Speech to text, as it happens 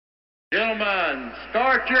Gentlemen,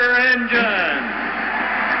 start your engine.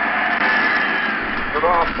 Good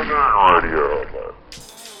afternoon, Radio.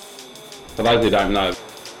 For those who don't know,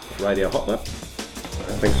 Radio Hot Lap.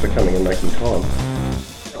 Thanks for coming and making time.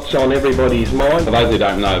 It's on everybody's mind. For those who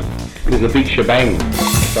don't know, there's a big shebang.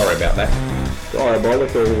 Sorry about that.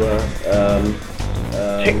 Diabolical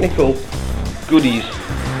technical goodies.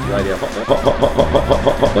 Radio Hot Lap.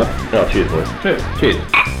 Hot Lap. Oh, cheers, boys. Cheers.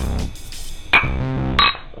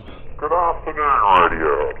 Good afternoon,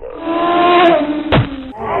 Radio.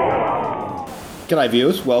 G'day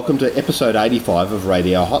viewers, welcome to episode 85 of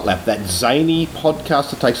Radio Hot Lap, that zany podcast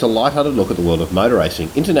that takes a light-hearted look at the world of motor racing,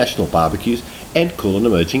 international barbecues and cool and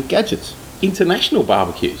emerging gadgets. International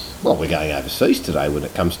barbecues. Well, we're going overseas today when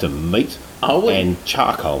it comes to meat and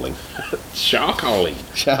charcoaling. Charcoaling.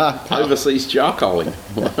 Charcoal. Overseas charcoaling.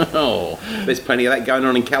 Wow. There's plenty of that going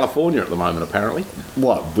on in California at the moment, apparently.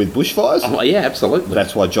 What, with bushfires? Oh, yeah, absolutely.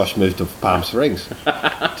 That's why Josh moved to Palm Springs to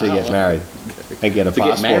get married and get a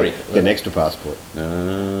passport. Get married. Get an extra passport.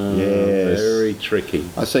 Yes. Very tricky.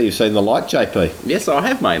 I see you've seen the light, JP. Yes, I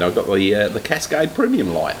have, mate. I've got the Cascade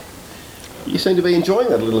Premium light. You seem to be enjoying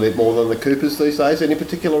that a little bit more than the Coopers these days. Any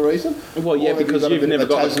particular reason? Well, yeah, because you've never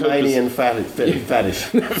got the Tasmanian faddish.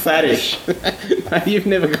 You've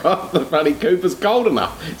never got the bloody Coopers cold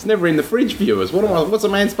enough. It's never in the fridge, viewers. What's a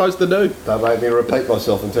man supposed to do? Don't make me repeat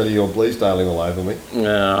myself and tell you you're bleasdaling all over me.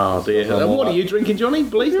 Oh, dear. What are you drinking, Johnny?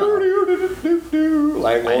 Bleasdale?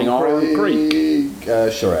 Langhorne Creek.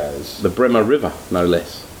 Shiraz. The Bremer River, no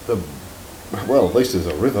less. Well, at least there's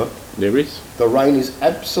a river. There is. The rain is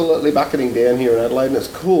absolutely bucketing down here in Adelaide, and it's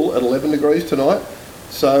cool at 11 degrees tonight.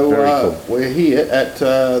 So Very cool. We're here at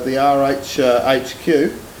the RH HQ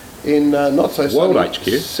in not so World sunny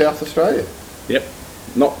HQ. South Australia. Yep.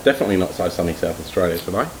 Definitely not so sunny South Australia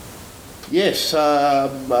today. Yes, prior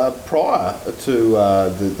to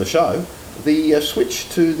the show, the switch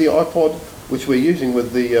to the iPod, which we're using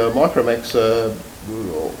with the Micromax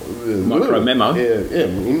Micro Memo.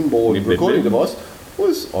 inboard recording device,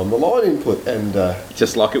 was on the line input, and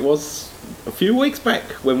Just like it was a few weeks back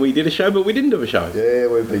when we did a show, but we didn't do a show. yeah,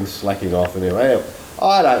 we've been slacking off anyway.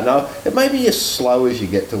 I don't know. It may be as slow as you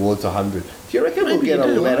get towards 100. Do you reckon we'll Maybe get you a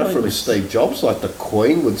do, letter maybe. from Steve Jobs, like the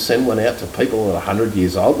Queen would send one out to people at 100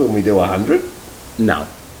 years old when we do 100? No.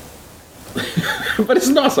 But it's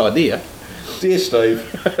a nice idea. Dear Steve,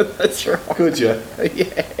 That's right. could you?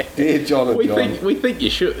 Yeah. Dear John and John. We think you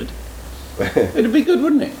should. It'd be good,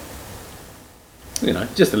 wouldn't it? You know,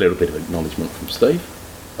 just a little bit of acknowledgement from Steve.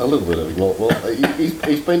 A little bit of well,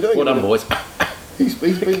 he's been doing. Well done, boys. He's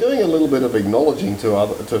been doing a little bit of acknowledging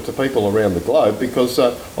to people around the globe, because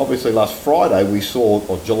obviously last Friday we saw,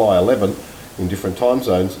 or July 11, in different time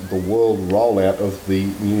zones, the world rollout of the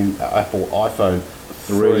new Apple iPhone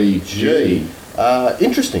 3G.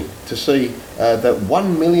 Interesting to see that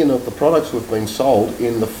 1 million of the products have been sold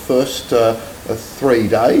in the first 3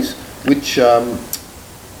 days, which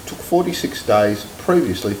took 46 days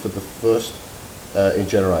previously for the first in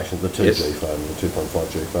generation, the 2G Yes. phone, the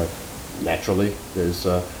 2.5G phone. Naturally, there's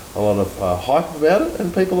a lot of hype about it,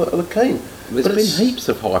 and people are keen. There's But been it's- heaps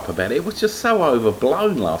of hype about it. It was just so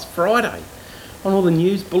overblown last Friday. On all the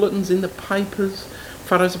news bulletins in the papers,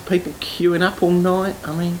 photos of people queuing up all night.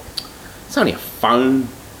 I mean, it's only a phone.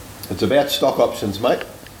 It's about stock options, mate,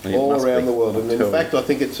 It all must around be. the world. And in Tell fact, I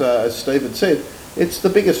think it's, as Steve had said, it's the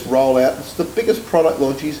biggest rollout, it's the biggest product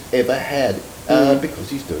launch he's ever had, because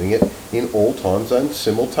he's doing it in all time zones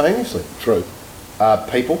simultaneously. True.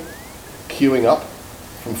 People queuing up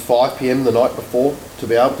from 5 p.m. the night before to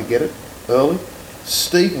be able to get it early.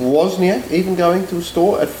 Steve Wozniak even going to a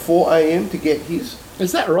store at 4 a.m. to get his.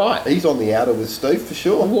 Is that right? He's on the outer with Steve for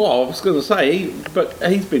sure. Well, I was going to say, but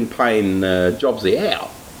he's been playing Jobsy out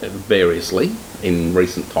variously in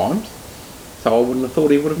recent times. So I wouldn't have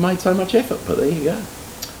thought he would have made so much effort, but there you go.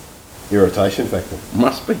 Irritation factor.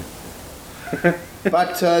 Must be.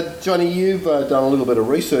 But Johnny, you've done a little bit of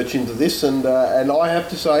research into this, and I have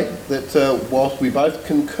to say that whilst we both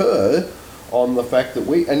concur on the fact that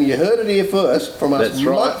and you heard it here first from us That's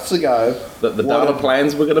right. months ago, That the what data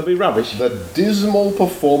plans were going to be rubbish. the dismal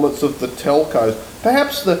performance of the telcos.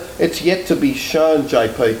 Perhaps it's yet to be shown,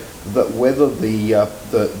 JP, that whether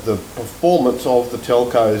the performance of the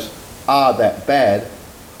telcos are that bad,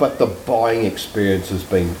 but the buying experience has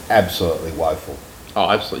been absolutely woeful. Oh,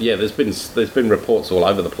 absolutely. Yeah, there's been reports all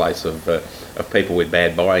over the place of people with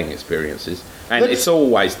bad buying experiences, and Let's- it's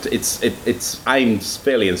always it's aimed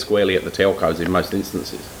fairly and squarely at the telcos in most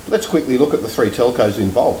instances. Let's quickly look at the three telcos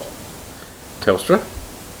involved. Telstra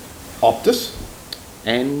Optus,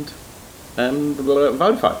 and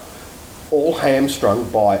Vodafone. all hamstrung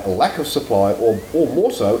by a lack of supply, or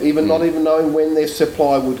more so, even not even knowing when their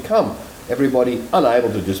supply would come. Everybody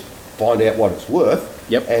unable to just find out what it's worth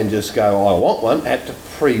and just go, I want one, had to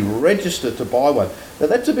pre-register to buy one. Now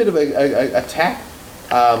that's a bit of a tap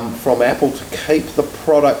from Apple to keep the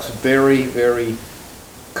products very, very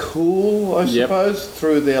cool, I suppose,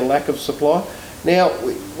 through their lack of supply. Now,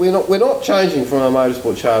 we're not changing from a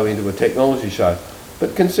motorsport show into a technology show,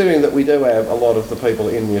 but considering that we do have a lot of the people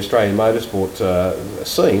in the Australian motorsport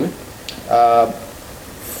scene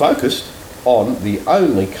focused on the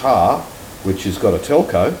only car which has got a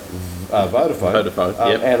telco,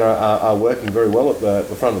 Vodafone, and are working very well at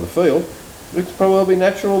the front of the field, it's probably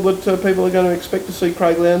natural that people are going to expect to see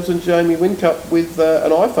Craig Lowndes and Jamie Whincup with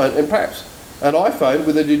an iPhone, and perhaps an iPhone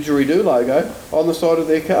with a didgeridoo logo on the side of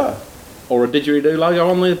their car. Or a didgeridoo logo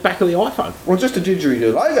on the back of the iPhone. Well, just a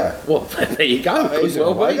didgeridoo logo. Well, there you go. Is it a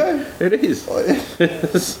logo? It is.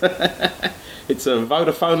 It's a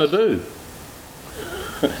Vodafone-a-doo.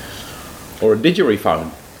 Or a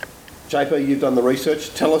didgeridoo. JP, you've done the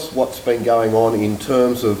research. Tell us what's been going on in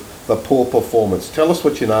terms of the poor performance. Tell us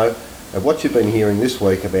what you know and what you've been hearing this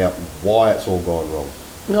week about why it's all gone wrong.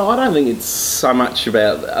 No, I don't think it's so much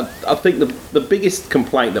about... I think the biggest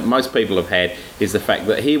complaint that most people have had is the fact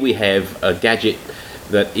that here we have a gadget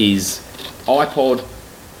that is iPod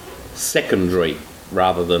secondary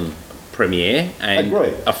rather than Premiere, and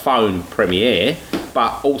a phone Premiere,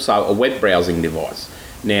 but also a web browsing device.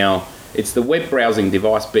 Now, it's the web browsing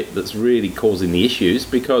device bit that's really causing the issues,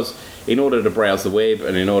 because in order to browse the web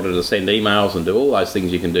and in order to send emails and do all those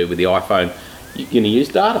things you can do with the iPhone, you're going to use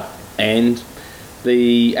data. And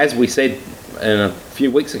as we said a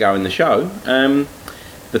few weeks ago in the show,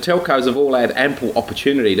 the telcos have all had ample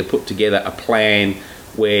opportunity to put together a plan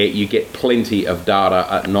where you get plenty of data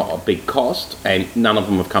at not a big cost, and none of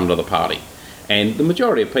them have come to the party. And the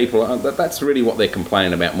majority of people, that's really what they're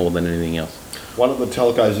complaining about more than anything else. One of the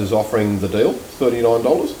telcos is offering the deal,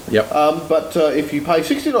 $39. Yep. But if you pay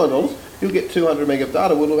 $69, you'll get 200 meg of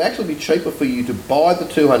data. Well, it'll actually be cheaper for you to buy the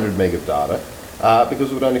 200 meg of data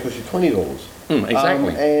because it would only cost you $20.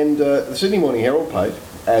 Exactly. And the Sydney Morning Herald page,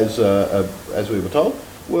 as we were told,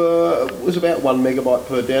 was about 1 megabyte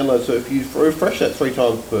per download. So if you refresh that 3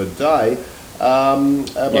 times per day, by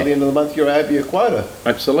the end of the month, you're over your quota.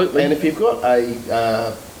 Absolutely. And if you've got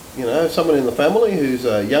someone in the family who's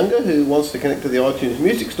younger who wants to connect to the iTunes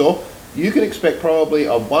Music Store, you can expect probably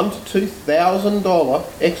a $1,000 to $2,000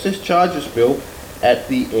 excess charges bill at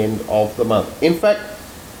the end of the month. In fact,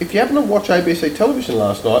 if you happen to watch ABC television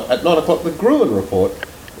last night at 9 o'clock, the Gruen Report,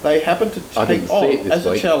 they happened to take on as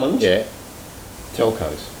a challenge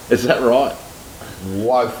telcos. Is that right?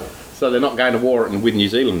 Woeful. So they're not going to war with New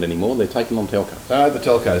Zealand anymore, they're taking on telcos. No, the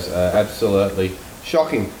telcos are absolutely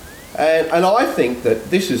shocking. And I think that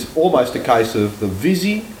this is almost a case of the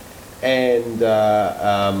Visi and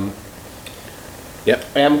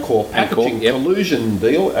Amcor packaging collusion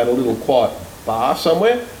deal at a little quiet bar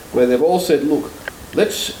somewhere, where they've all said, look,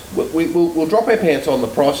 we'll drop our pants on the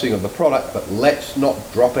pricing of the product, but let's not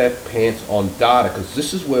drop our pants on data, because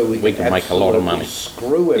this is where we can make a lot of money.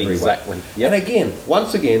 Screw everyone. Exactly. Yep. And again,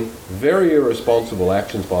 once again, very irresponsible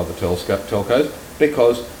actions by the telcos,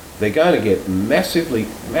 because they're going to get massively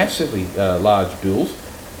large bills,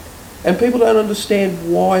 and people don't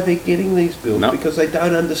understand why they're getting these bills, because they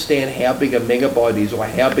don't understand how big a megabyte is or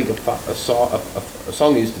how big a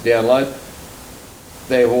song is to download.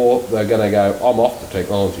 Therefore, they're going to go, I'm off the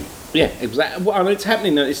technology. Yeah, exactly. Well, I mean, it's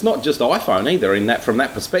happening. It's not just iPhone either. From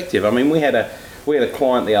that perspective, I mean, we had a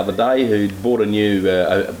client the other day who bought a new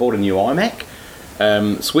iMac,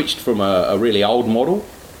 switched from a really old model,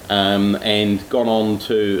 and gone on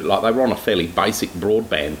to, they were on a fairly basic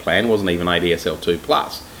broadband plan. It wasn't even ADSL2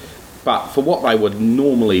 plus, but for what they would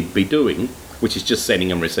normally be doing, which is just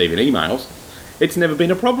sending and receiving emails, it's never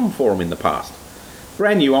been a problem for them in the past.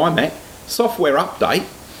 Brand new iMac. Software update,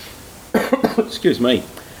 excuse me,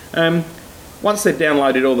 once they'd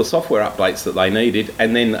downloaded all the software updates that they needed,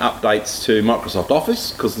 and then updates to Microsoft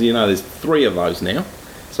Office, because there's 3 of those now.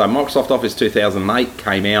 So Microsoft Office 2008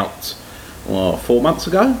 came out 4 months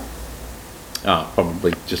ago,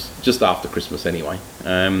 probably just after Christmas anyway,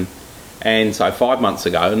 and so 5 months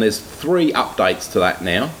ago, and there's 3 updates to that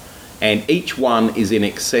now, and each one is in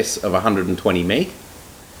excess of 120 meg.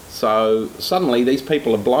 So suddenly these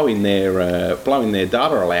people are blowing their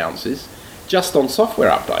data allowances just on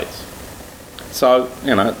software updates. So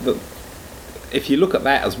if you look at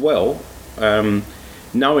that as well,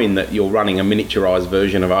 knowing that you're running a miniaturized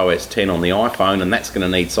version of OS 10 on the iPhone, and that's going to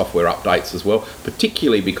need software updates as well,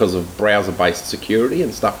 particularly because of browser-based security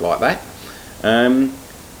and stuff like that.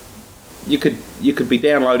 you could be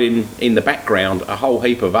downloading in the background a whole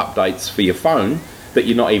heap of updates for your phone that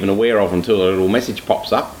you're not even aware of until a little message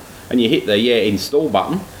pops up, and you hit the install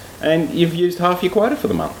button, and you've used half your quota for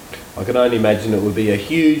the month. I can only imagine it would be a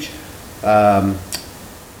huge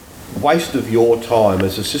waste of your time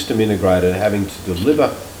as a system integrator having to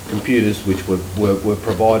deliver computers which were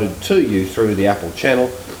provided to you through the Apple channel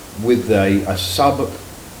with a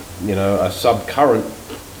sub-current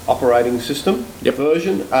operating system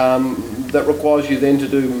version that requires you then to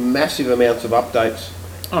do massive amounts of updates,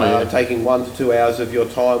 taking 1 to 2 hours of your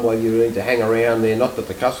time while you need to hang around there. Not that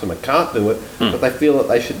the customer can't do it, but they feel that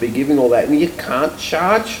they should be giving all that, and you can't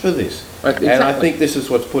charge for this. Exactly. And I think this is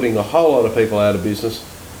what's putting a whole lot of people out of business,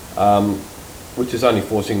 which is only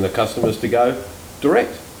forcing the customers to go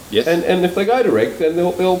direct. Yes. And if they go direct, then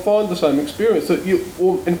they'll find the same experience. So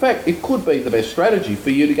in fact, it could be the best strategy for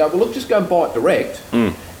you to go, well, look, just go and buy it direct,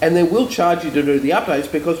 and then we'll charge you to do the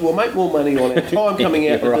updates because we'll make more money on our time coming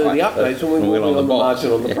out to do the updates than we will on the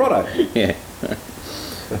margin on the product. Yeah.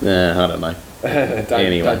 I don't know.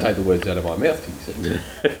 Don't take the words out of my mouth, he said.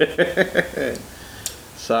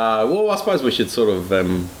 So, well, I suppose we should sort of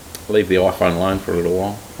leave the iPhone alone for a little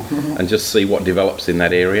while and just see what develops in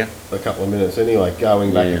that area. A couple of minutes anyway,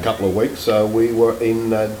 going back a couple of weeks. So we were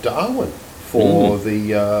in Darwin for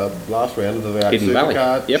the last round of the V8 Hidden Valley.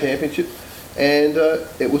 Supercar Championship, and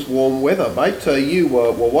it was warm weather, mate. You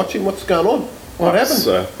were watching. What's going on? What happened?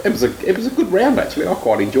 It was a good round actually. I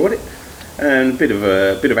quite enjoyed it, and a bit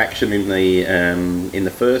of action in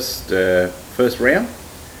the first round.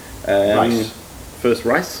 First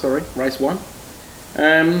race, race 1.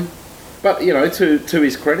 But you know, to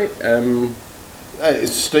his credit,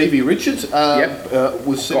 Stevie Richards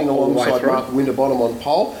was sitting alongside Mark Winterbottom on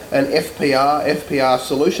pole, and FPR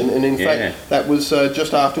Solution, and in fact that was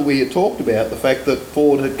just after we had talked about the fact that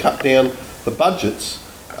Ford had cut down the budgets.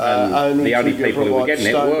 The only people who were getting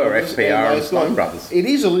it were FPR and Stone Brothers. It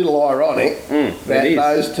is a little ironic that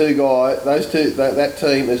those two guys, that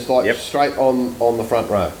team is like straight on the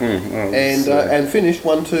front row, and finished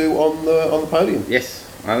 1-2 on the podium. Yes,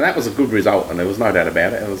 and that was a good result, and there was no doubt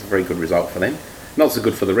about it. It was a very good result for them. Not so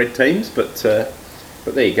good for the red teams, but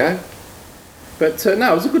there you go. But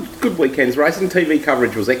no, it was a good weekend's racing. TV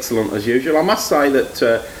coverage was excellent as usual. I must say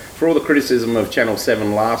that for all the criticism of Channel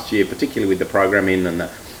 7 last year, particularly with the programming and the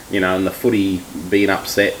footy being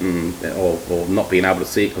upset or not being able to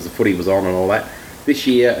see it because the footy was on and all that, this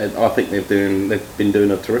year I think they've been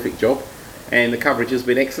doing a terrific job, and the coverage has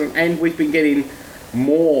been excellent, and we've been getting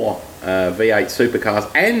more V8 supercars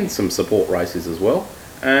and some support races as well,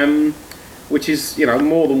 which is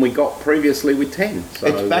more than we got previously with 10. So,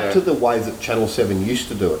 it's back to the way that Channel 7 used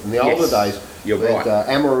to do it. In the older days, you're right.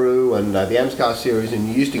 Amaru and the AMSCAR series, and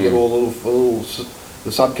you used to get all the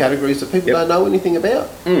subcategories that people don't know anything about.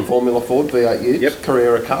 Formula Ford, V8 Utes,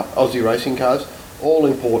 Carrera Cup, Aussie racing cars, all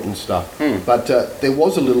important stuff. But there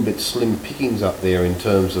was a little bit slim pickings up there in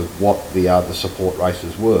terms of what the support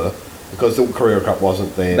races were, because the Carrera Cup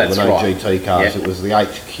wasn't there. There were no GT cars. It was the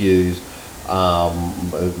HQs,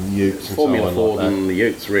 Utes, and Formula so on. Ford and the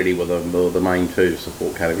Utes really were the main two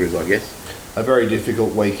support categories, I guess. A very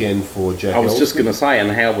difficult weekend for Jack. I was just going to say,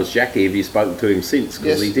 and how was Jackie? Have you spoken to him since?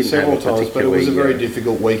 Because he didn't several have a times, but it was a very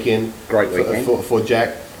difficult weekend. Great weekend for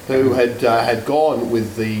Jack, who had gone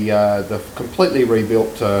with the completely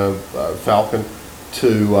rebuilt Falcon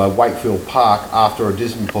to Wakefield Park after a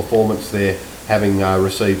dismal performance there, having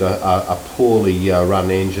received a poorly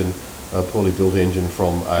run engine, a poorly built engine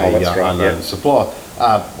from unknown supplier.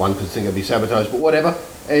 One could think it'd be sabotage, but whatever.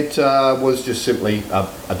 It was just simply a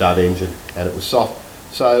dud engine, and it was soft.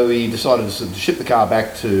 So he decided to ship the car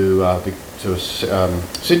back to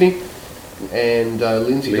Sydney, and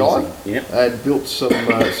Lindsay Dye had built some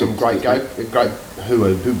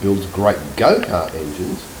who builds great go-kart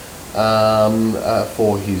engines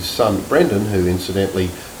for his son Brendan, who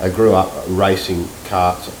incidentally grew up racing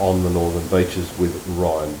karts on the Northern Beaches with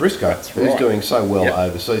Ryan Briscoe, who's doing so well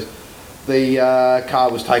overseas. The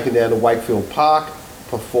car was taken down to Wakefield Park,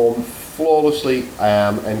 performed flawlessly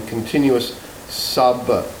and continuous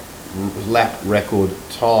sub-lap record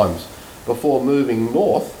times before moving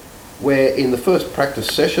north, where in the first practice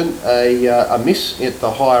session a miss at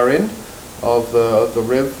the higher end of the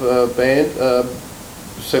rev band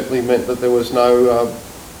simply meant that there was no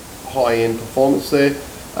high-end performance there.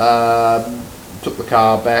 Took the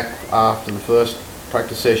car back after the first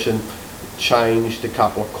practice session, changed a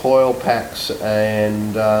couple of coil packs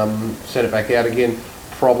and sent it back out again.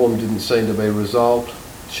 Problem didn't seem to be resolved.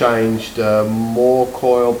 Changed more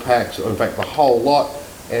coil packs, in fact the whole lot,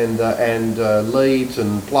 and leads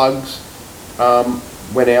and plugs.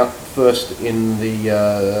 Went out first in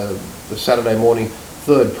the the Saturday morning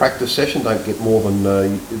third practice session. Don't get more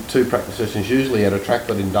than 2 practice sessions usually at a track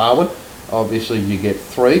that in Darwin. Obviously you get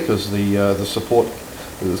 3 because the support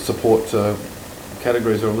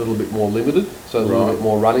categories are a little bit more limited, so a little bit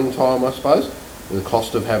more running time, I suppose. The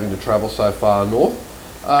cost of having to travel so far north.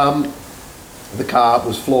 The car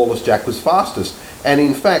was flawless. Jack was fastest, and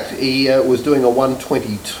in fact he was doing a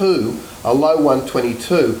 122, a low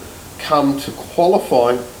 122. Come to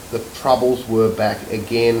qualifying, the troubles were back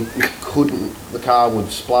again. The car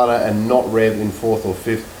would splutter and not rev in 4th or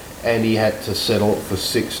 5th, and he had to settle for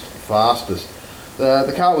 6th fastest.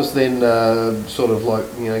 The car was then sort of like,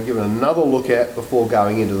 given another look at before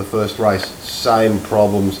going into the first race. Same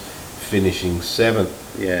problems, finishing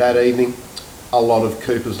 7th. Yeah. That evening, a lot of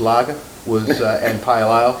Cooper's Lager was and Pale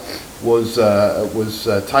Ale was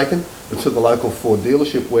taken to the local Ford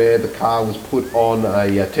dealership, where the car was put on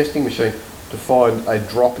a testing machine to find a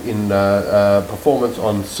drop in performance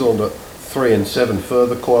on cylinder 3 and 7.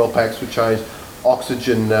 Further coil packs were changed,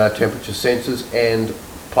 oxygen temperature sensors and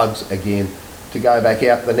plugs again, to go back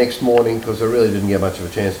out the next morning, because I really didn't get much of a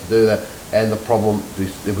chance to do that, and the problem,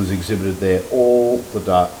 it was exhibited there all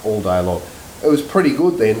day long. It was pretty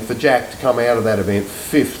good then for Jack to come out of that event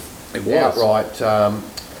 5th outright,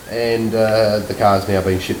 and the car's now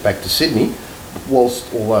being shipped back to Sydney.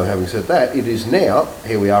 Although having said that, it is now,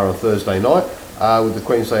 here we are on Thursday night, with the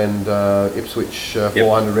Queensland Ipswich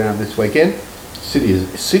 400 round this weekend,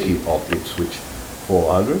 City of Ipswich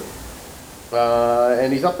 400,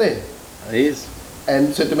 and he's up there. He is.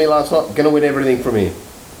 And said to me last night, going to win everything from here.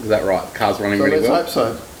 Is that right? Car's running So really let's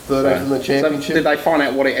well. hope so. Third out in the championship. So did they find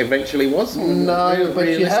out what it eventually was? No, but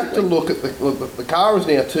you have to look at the car is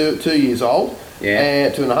now 2 years old,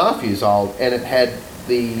 and 2.5 years old, and it had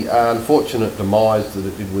the unfortunate demise that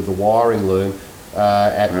it did with the wiring loom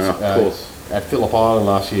at Phillip Island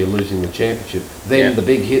last year, losing the championship. Then the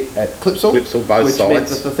big hit at Clipsal, both which sides. meant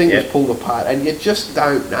that the thing was pulled apart, and you just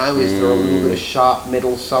don't know, is there a little bit of sharp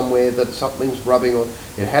metal somewhere that something's rubbing on?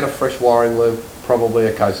 It had a fresh wiring loom, probably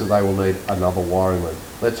a case that they will need another wiring loom.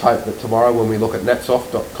 Let's hope that tomorrow when we look at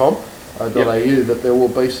natsoft.com.au that there will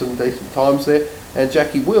be some decent times there, and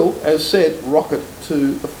Jackie will, as said, rocket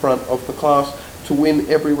to the front of the class to win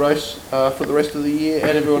every race for the rest of the year,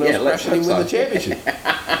 and everyone else crashing in with the championship.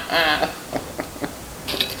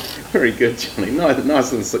 Very good, Johnny.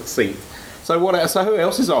 Nice and succinct. So who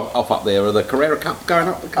else is off up there? Are the Carrera Cup going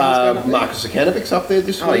up? Marcus Zakanovic's up there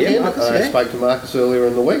this weekend. I spoke to Marcus earlier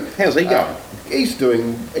in the week. How's he going? He's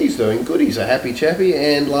doing good. He's a happy chappy,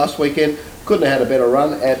 and last weekend couldn't have had a better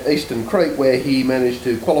run at Eastern Creek, where he managed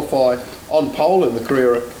to qualify on pole in the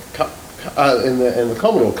Carrera Cup, in the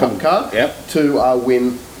Commodore Cup car, to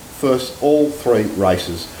win first all 3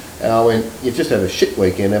 races. And I went, "You've just had a shit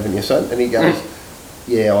weekend, haven't you, son?" And he goes,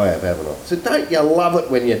 "Yeah, I have, haven't I?" So don't you love it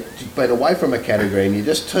when you've been away from a category and you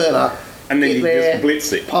just turn up, and then you there, just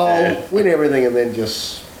blitz it, pole, win everything, and then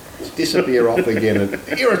just disappear off again, and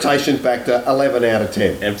irritation factor 11 out of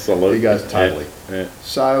 10. Absolutely. He goes totally. Yeah.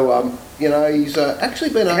 So he's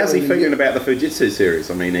actually been. How's he feeling about the Fujitsu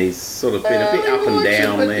series? I mean, he's sort of been a bit up and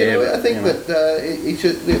down there. I think that he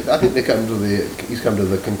should. I think he's come to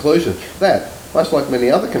the conclusion that, much like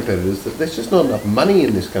many other competitors, that there's just not enough money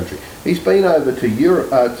in this country. He's been over to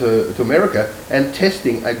Europe, to America, and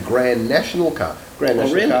testing a Grand National car. Grand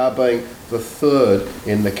National car being the 3rd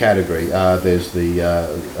in the category. There's the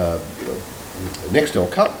Nextel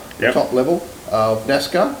Cup, top level of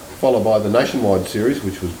NASCAR, followed by the Nationwide Series,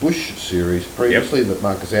 which was Bush Series previously, that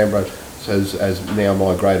Marcus Ambrose has now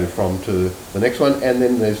migrated from to the next one, and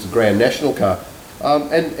then there's the Grand National car.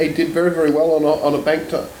 And he did very, very well on a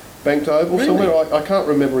banked oval somewhere. I can't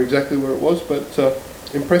remember exactly where it was, but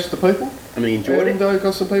impressed the people. And he enjoyed it? And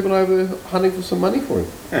got some people over hunting for some money for him.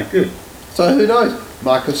 Oh, good. So who knows?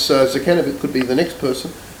 Marcus Zakanovic could be the next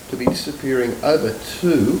person to be disappearing over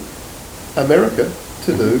to America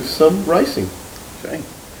to do some racing. Okay.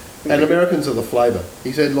 And Americans are the flavour.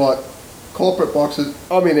 He said, like, corporate boxes,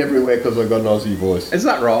 I'm in everywhere because I've got an Aussie voice. Is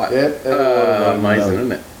that right? Yeah. Amazing,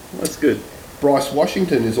 isn't it? That's good. Bryce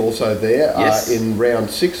Washington is also there in round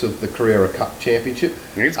 6 of the Carrera Cup Championship.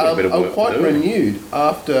 He's got a bit of work quite to do. renewed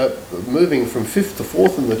after moving from 5th to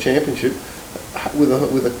 4th in the championship, with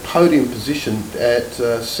a podium position at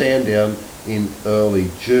Sandown in early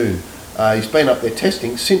June. He's been up there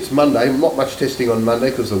testing since Monday. Not much testing on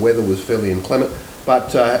Monday because the weather was fairly inclement,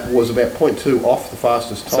 but was about 0.2 off the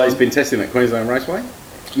fastest time. So he's been testing at Queensland Raceway?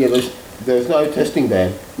 Yeah, there's no testing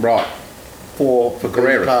ban. Right. For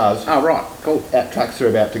Carreras. Cars. Oh, right. Cool. At tracks they're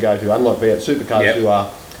about to go to, unlike V8 supercars who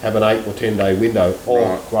have an 8 or 10 day window,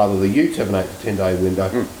 or rather the Utes have an 8 to 10 day window,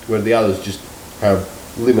 where the others just have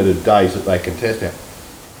limited days that they can test out.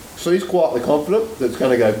 So he's quietly confident that it's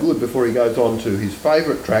going to go good before he goes on to his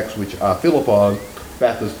favourite tracks, which are Phillip Island,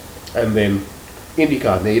 Bathurst, and then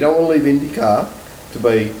IndyCar. Now, you don't want to leave IndyCar to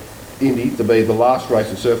be the last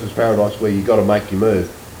race at Surfers Paradise where you've got to make your move.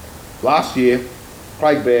 Last year,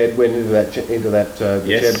 Craig Baird went into the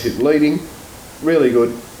Yes. championship leading, really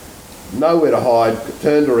good, nowhere to hide,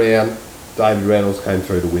 turned around. David Reynolds came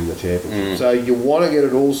through to win the championship. So you want to get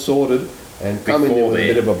it all sorted and come in there with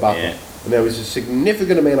a bit of a buffer. Yeah. And there was a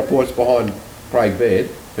significant amount of points behind Craig Baird,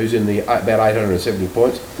 who's in the about 870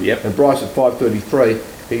 points. Yep. And Bryce at 533.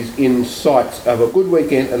 He's in sights of a good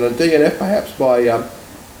weekend and a DNF perhaps by Di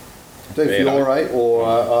Fiore or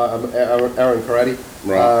Aaron Karate.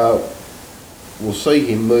 Right. We'll see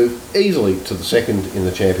him move easily to the second in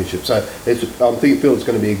the championship. So I feel it's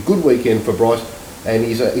going to be a good weekend for Bryce, and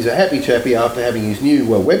he's a happy chappy after having his new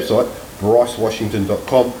website,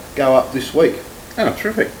 brycewashington.com, go up this week. Oh,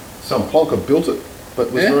 terrific. Some plonker built it,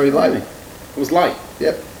 but was Yeah, very late. really? It was late.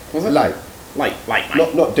 Yep. Was it? Late. Late, mate.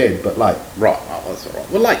 Not dead, but late. Right, oh, that's all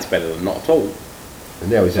right. Well, late's better than not at all.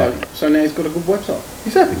 And now he's So, happy. so now he's got a good website.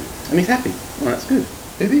 He's happy. And he's happy. Well, that's good.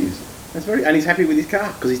 It is. That's and he's happy with his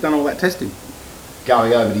car because he's done all that testing.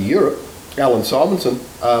 Going over to Europe, Alan Simonson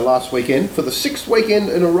last weekend, for the 6th weekend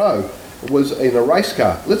in a row, was in a race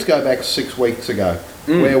car. Let's go back 6 weeks ago.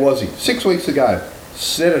 Where was he? 6 weeks ago,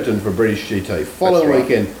 Snetterton for British GT. Following right.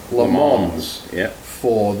 weekend, Le Mans. Yep.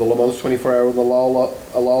 For the Le Mans 24 Hour on the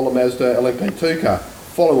Lola Mazda LMP2 car.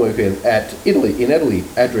 Following weekend in Italy,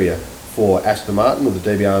 Adria for Aston Martin with the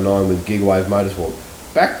DB09 with Gigawave Motorsport.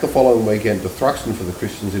 Back the following weekend to Thruxton for the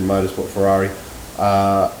Christians in Motorsport Ferrari,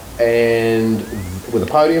 and with a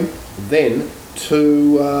podium. Then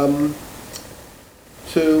to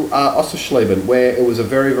Osserschleben, where it was a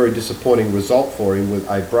very, very disappointing result for him with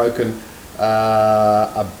a broken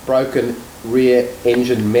rear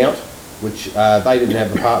engine mount, which they didn't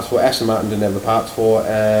have the parts for. Aston Martin didn't have the parts for,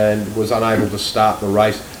 and was unable to start the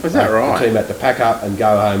race. Was that right? The team had to pack up and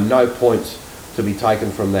go home. No points to be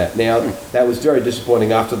taken from that. Now, that was very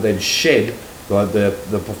disappointing after they'd shed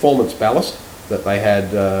the performance ballast that they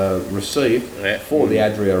had received for the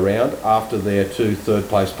Adria round after their 2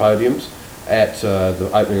 third-place podiums at the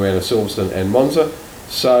opening round of Silverstone and Monza.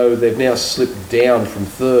 So they've now slipped down from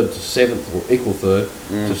 3rd to 7th, or equal 3rd,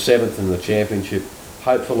 to 7th in the championship.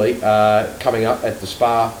 Hopefully, coming up at the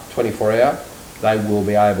Spa 24 Hour, they will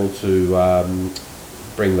be able to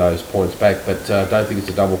bring those points back, but don't think it's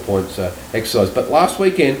a double points exercise. But last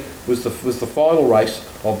weekend was the final race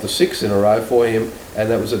of the 6 in a row for him, and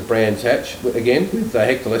that was at Brands Hatch, again, with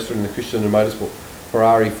Hector Lester in the Christian and Motorsport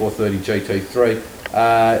Ferrari 430 GT3.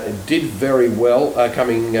 Did very well,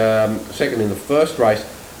 coming second in the first race,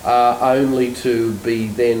 only to be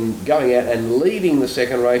then going out and leading the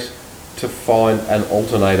second race to find an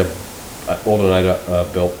alternator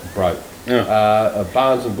belt broke. Yeah.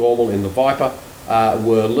 Barnes and Gormal in the Viper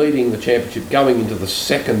were leading the championship going into the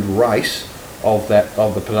second race of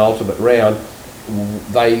the penultimate round.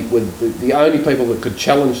 They were the only people that could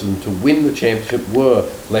challenge them to win the championship were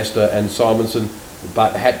Lester and Simonson,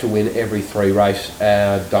 but had to win every 3 races.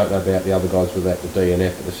 Don't know about the other guys without the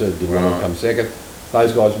DNF, but they certainly didn't want to come second.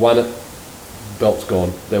 Those guys won it. Belt's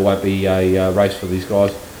gone. There won't be a race for these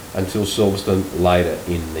guys until Silverstone later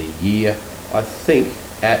in the year, I think,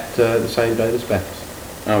 at the same date as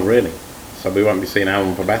Bathurst. Oh, really? So we won't be seeing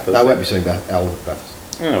Alan for Bathurst? They won't be seeing Alan at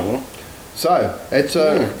Bathurst. Oh, well. So, it's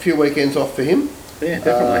a few weekends off for him. Yeah,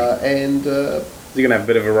 definitely. And, Is he going to have a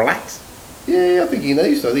bit of a relax? yeah, I think he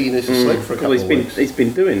needs to. I think he needs to sleep for a couple Well, of weeks. he's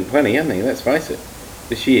been doing plenty, hasn't he? Let's face it.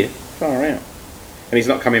 This year. Far out. And he's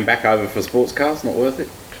not coming back over for sports cars? Not worth it?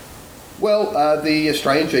 Well, the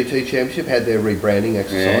Australian GT Championship had their rebranding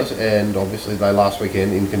exercise, and obviously they last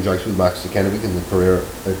weekend, in conjunction with Marcus Zekanovic and the Carrera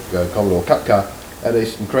Commodore Cup car at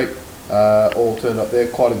Eastern Creek, all turned up there.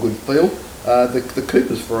 Quite a good field. The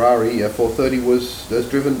Cooper's Ferrari 430 was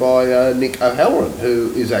driven by Nick O'Halloran,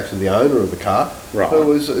 who is actually the owner of the car, Right.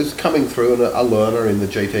 who is coming through and a learner in the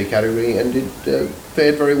GT category, and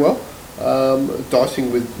fared very well.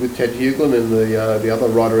 Dicing with Ted Hughlin and the other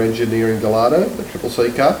Ryder Engineering Gallardo, the Triple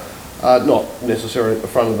C car. Not necessarily at the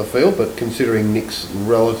front of the field, but considering Nick's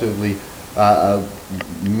relatively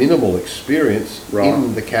minimal experience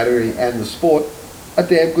in the category and the sport, a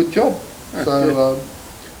damn good job. So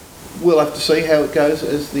we'll have to see how it goes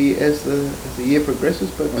as the year progresses.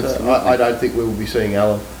 But I don't think we will be seeing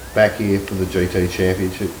Alan back here for the GT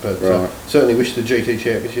Championship. But certainly wish the GT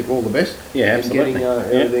Championship all the best. Yeah, in absolutely. getting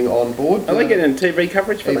everything on board. Are they getting TV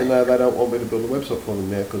coverage for even that? though they don't want me to build a website for them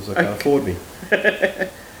now because they can't afford me.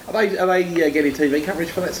 Are they getting TV coverage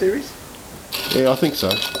for that series? Yeah, I think so.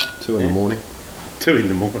 2 in the morning. 2 in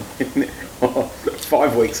the morning.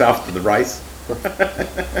 5 weeks after the race.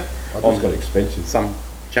 I just got expensive. Some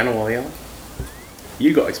channel or the other.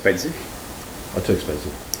 You got expensive. Too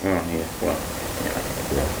expensive. Oh yeah. Well.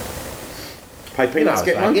 Pay You know, peanuts,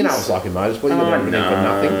 get monkeys. it's like in motorsport. You got everything for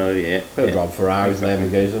nothing. yeah. People drive Ferraris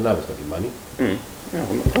and Lamborghinis and nobody's got any money. No,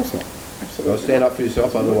 of course not. You've Absolutely. got to stand up for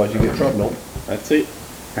yourself, otherwise you get trodden on. That's it.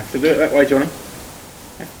 Have to do it that way, Johnny.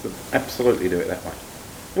 Have to absolutely do it that way.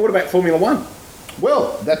 And what about Formula One?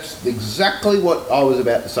 Well, that's exactly what I was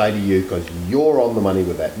about to say to you, because you're on the money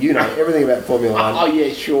with that. You know everything about Formula One. Oh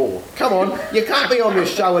yeah, sure. Come on, you can't be on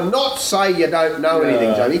this show and not say you don't know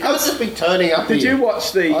anything, Johnny. You can't just be turning up Did here. you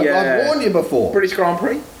watch the I've warned you before. British Grand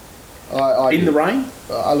Prix I in did. the rain?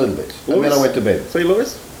 A little bit. And Lewis? then I went to bed. See,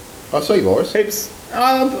 Lewis? I see, Boris. It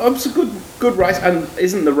was a good race, and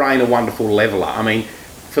isn't the rain a wonderful leveller? I mean,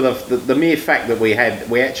 for the mere fact that we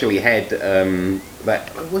actually had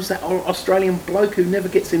that what was that Australian bloke who never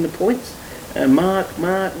gets in the points, Mark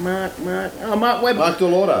Webber. Mark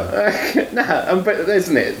Delorto. No, but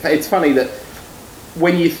isn't it? It's funny that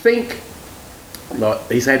when you think like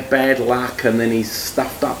he's had bad luck and then he's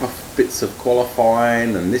stuffed up bits of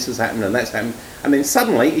qualifying and this has happened and that's happened, and then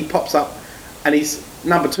suddenly he pops up and he's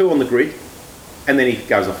number 2 on the grid, and then he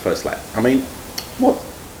goes off first lap. I mean,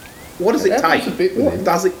 what does it That take? happens a bit with What him.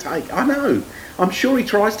 does it take? I know. I'm sure he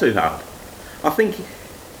tries too hard. I think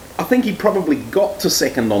he probably got to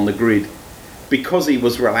second on the grid because he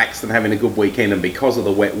was relaxed and having a good weekend and because of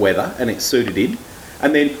the wet weather, and it suited him.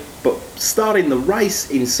 And then, but starting the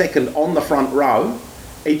race in second on the front row,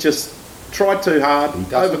 he just tried too hard. He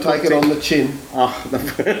doesn't take it on the chin. Oh,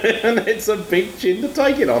 and it's a big chin to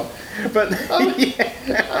take it on. But yeah.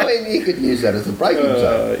 I mean, you could use that as a braking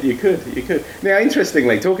zone. You could. Now,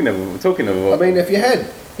 interestingly, talking of. I mean, if you had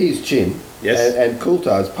his chin Yes. and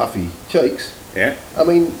Coulthard's puffy cheeks, yeah. I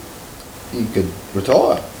mean, you could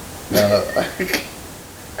retire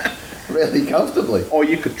really comfortably. Or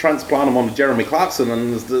you could transplant him onto Jeremy Clarkson,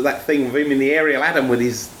 and there's that thing of him in the aerial atom with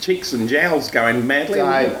his cheeks and jowls going madly.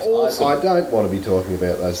 Dave, Awesome. I don't want to be talking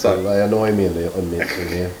about those So- people. They annoy me immensely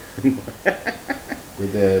now.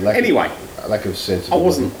 With their lack Anyway. lack of I sensibility.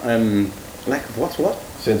 wasn't. Lack of what?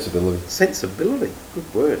 Sensibility. Sensibility.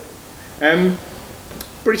 Good word.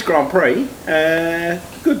 British Grand Prix.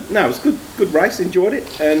 Good. No, it was good. Good race. Enjoyed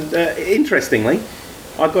it. And interestingly,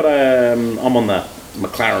 I got I'm on the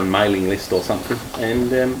McLaren mailing list or something,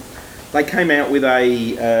 and they came out with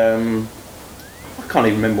a. I can't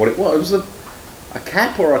even remember what it was. It was a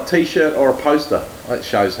cap or a T-shirt or a poster. That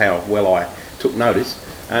shows how well I took notice.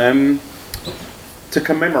 To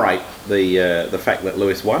commemorate the fact that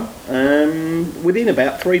Lewis won, within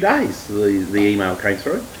about 3 days, the email came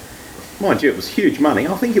through. Mind you, it was huge money.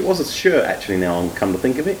 I think it was a shirt actually. Now I'm come to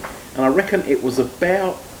think of it, and I reckon it was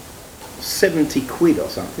about 70 quid or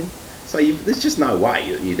something. So there's just no way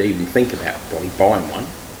you'd even think about bloody buying one.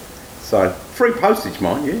 So free postage,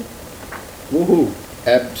 mind you. Woohoo!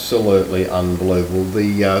 Absolutely unbelievable.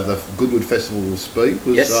 The Goodwood Festival of Speed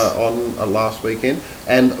was Yes. on last weekend,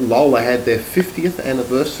 and Lola had their 50th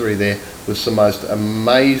anniversary there with some most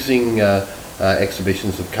amazing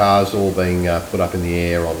exhibitions of cars all being put up in the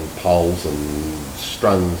air on poles and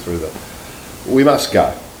strung through the. We must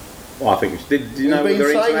go. Well, I think did you know We've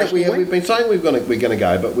whether been saying that international we've been saying we're going to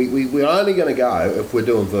go, but we're only going to go if we're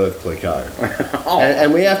doing Veuve Clicquot,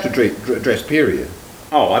 and we have to dress period.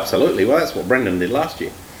 Oh, absolutely. Well, that's what Brendan did last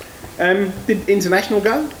year. Did International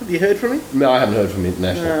go? Have you heard from him? No, I haven't heard from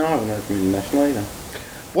International. No, I haven't heard from International either.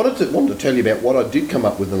 Wanted to tell you about what I did come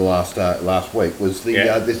up with in the last week was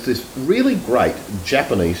this really great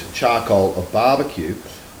Japanese charcoal barbecue.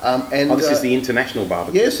 And This is the International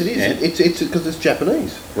barbecue. yes, it is. Yeah. It's because it's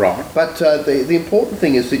Japanese. Right. But the important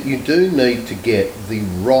thing is that you do need to get the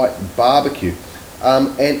right barbecue,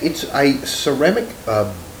 and it's a ceramic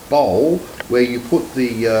bowl where you put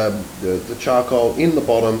the charcoal in the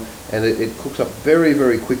bottom, and it cooks up very,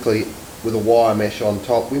 very quickly with a wire mesh on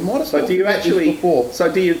top. We might have So talked do you about this actually? before.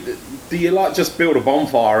 So do you like just build a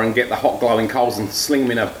bonfire and get the hot glowing coals and sling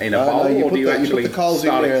them in a bowl, No, you or put do you the, actually you put the coals in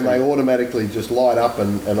start there it and they from- automatically just light up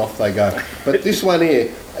and off they go. But this one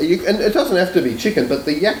here, and it doesn't have to be chicken, but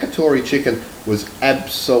the yakitori chicken was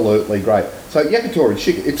absolutely great. So yakitori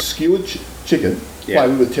chicken, it's skewered chicken, Yeah.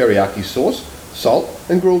 flavoured with teriyaki sauce, salt,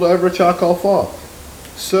 and grilled over a charcoal fire.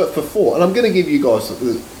 Served for 4, and I'm going to give you guys,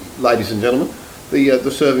 ladies and gentlemen,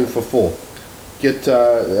 the serving for 4. Get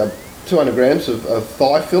 200 grams of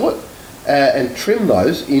thigh fillet and trim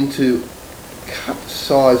those into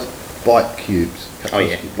cut-size bite cubes. Oh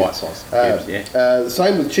yeah, bite-sized cubes. Yeah. The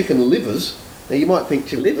same with chicken livers. Now you might think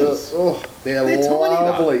chicken Livers? they're They're tiny, though.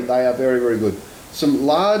 lovely. They are very, very good. Some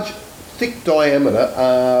large stick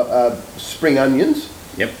diameter spring onions.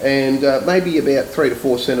 Yep. And maybe about 3 to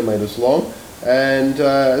 4 centimetres long, and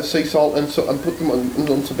sea salt, and put them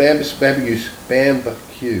on some barbecue.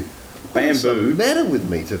 What's the Bamboo. matter with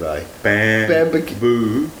me today?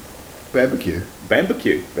 Bamboo. Barbecue.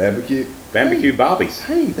 Barbecue. Barbecue. Barbecue Barbies.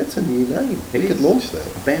 Hey, that's a new name. It We could is. launch that.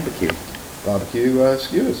 Barbecue. Barbecue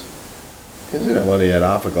skewers. Because I've only had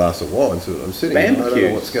half a glass of wine, so I'm sitting here and I don't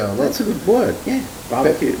know what's going on. That's a good word. Yeah.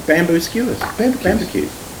 Barbecue. Bamboo skewers. Barbecue.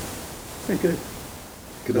 Very good.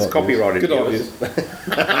 Good That's night, copyrighted. Good viewers.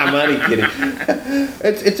 idea. I'm only kidding.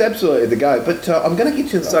 It's absolutely the go. But I'm going to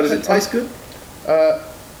get you. So does it taste good?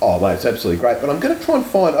 Oh mate, it's absolutely great. But I'm going to try and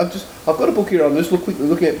find. I've got a book here. I'm just quickly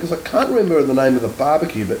looking at it because I can't remember the name of the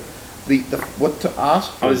barbecue. But the what to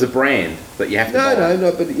ask for. Oh, there's a brand that you have to buy.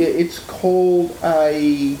 No. But yeah, it's called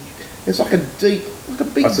a. It's like a deep, like a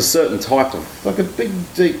big, Oh, it's a certain type of. like a big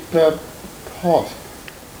deep pot.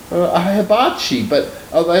 A hibachi, but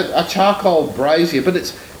a charcoal brazier. But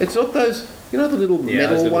it's not those. You know the little Yeah,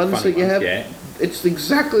 those metal little ones funny that you ones, have. yeah. It's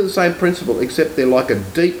exactly the same principle, except they're like a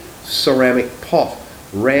deep ceramic pot,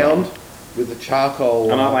 round, with a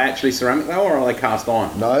charcoal. And are they actually ceramic though, or are they cast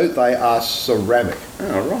iron? No, they are ceramic,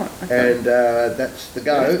 Oh, right. Okay. and that's the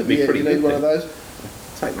go. Yeah, that could be pretty you need good one of then. those.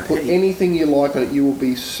 Take that. Put anything you like on it. You will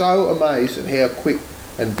be so amazed at how quick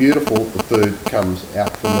and beautiful the food comes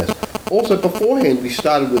out from this. Also, beforehand, we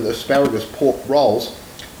started with asparagus pork rolls.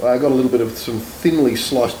 I got a little bit of some thinly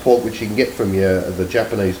sliced pork, which you can get from the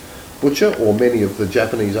Japanese butcher, or many of the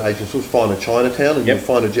Japanese Asian stores. Find a Chinatown and Yep. you'll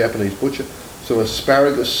find a Japanese butcher. Some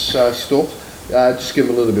asparagus stalks. Just give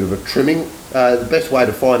them a little bit of a trimming. The best way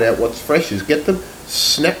to find out what's fresh is get them,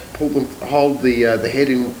 snap, pull them, hold the head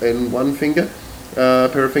in one finger,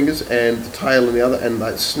 pair of fingers, and the tail in the other, and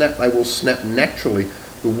they snap. They will snap naturally.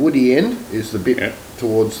 The woody end is the bit Yeah.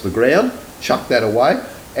 towards the ground. Chuck that away,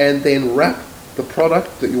 and then wrap the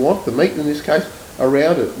product that you want, the meat in this case,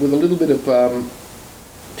 around it with a little bit of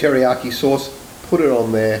teriyaki sauce. Put it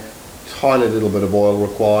on there. Tiny little bit of oil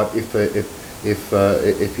required if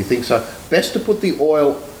you think so. Best to put the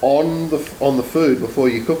oil on the food before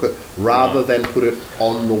you cook it, rather than put it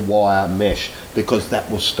on the wire mesh, because that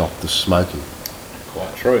will stop the smoking.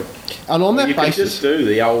 Quite true. And on that You can basis, just do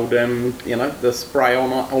the old, the spray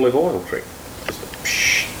on olive oil trick. Just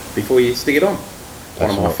psh, before you stick it on. One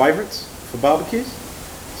of my right. favourites for barbecues.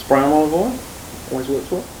 Spray on olive oil. Always works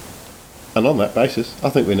well. and on that basis, I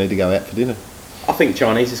think we need to go out for dinner. I think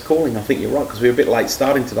Chinese is calling. I think you're right, because we're a bit late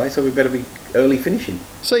starting today, so we better be early finishing.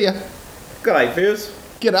 See ya. Good day, viewers.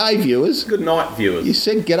 G'day, viewers. Good night, viewers. You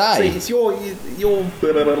said g'day. See, it's your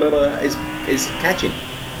is catching.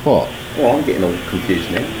 What? Well, I'm getting all confused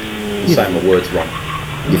now. I'm saying my words wrong.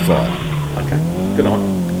 You're fired. Okay. Good night.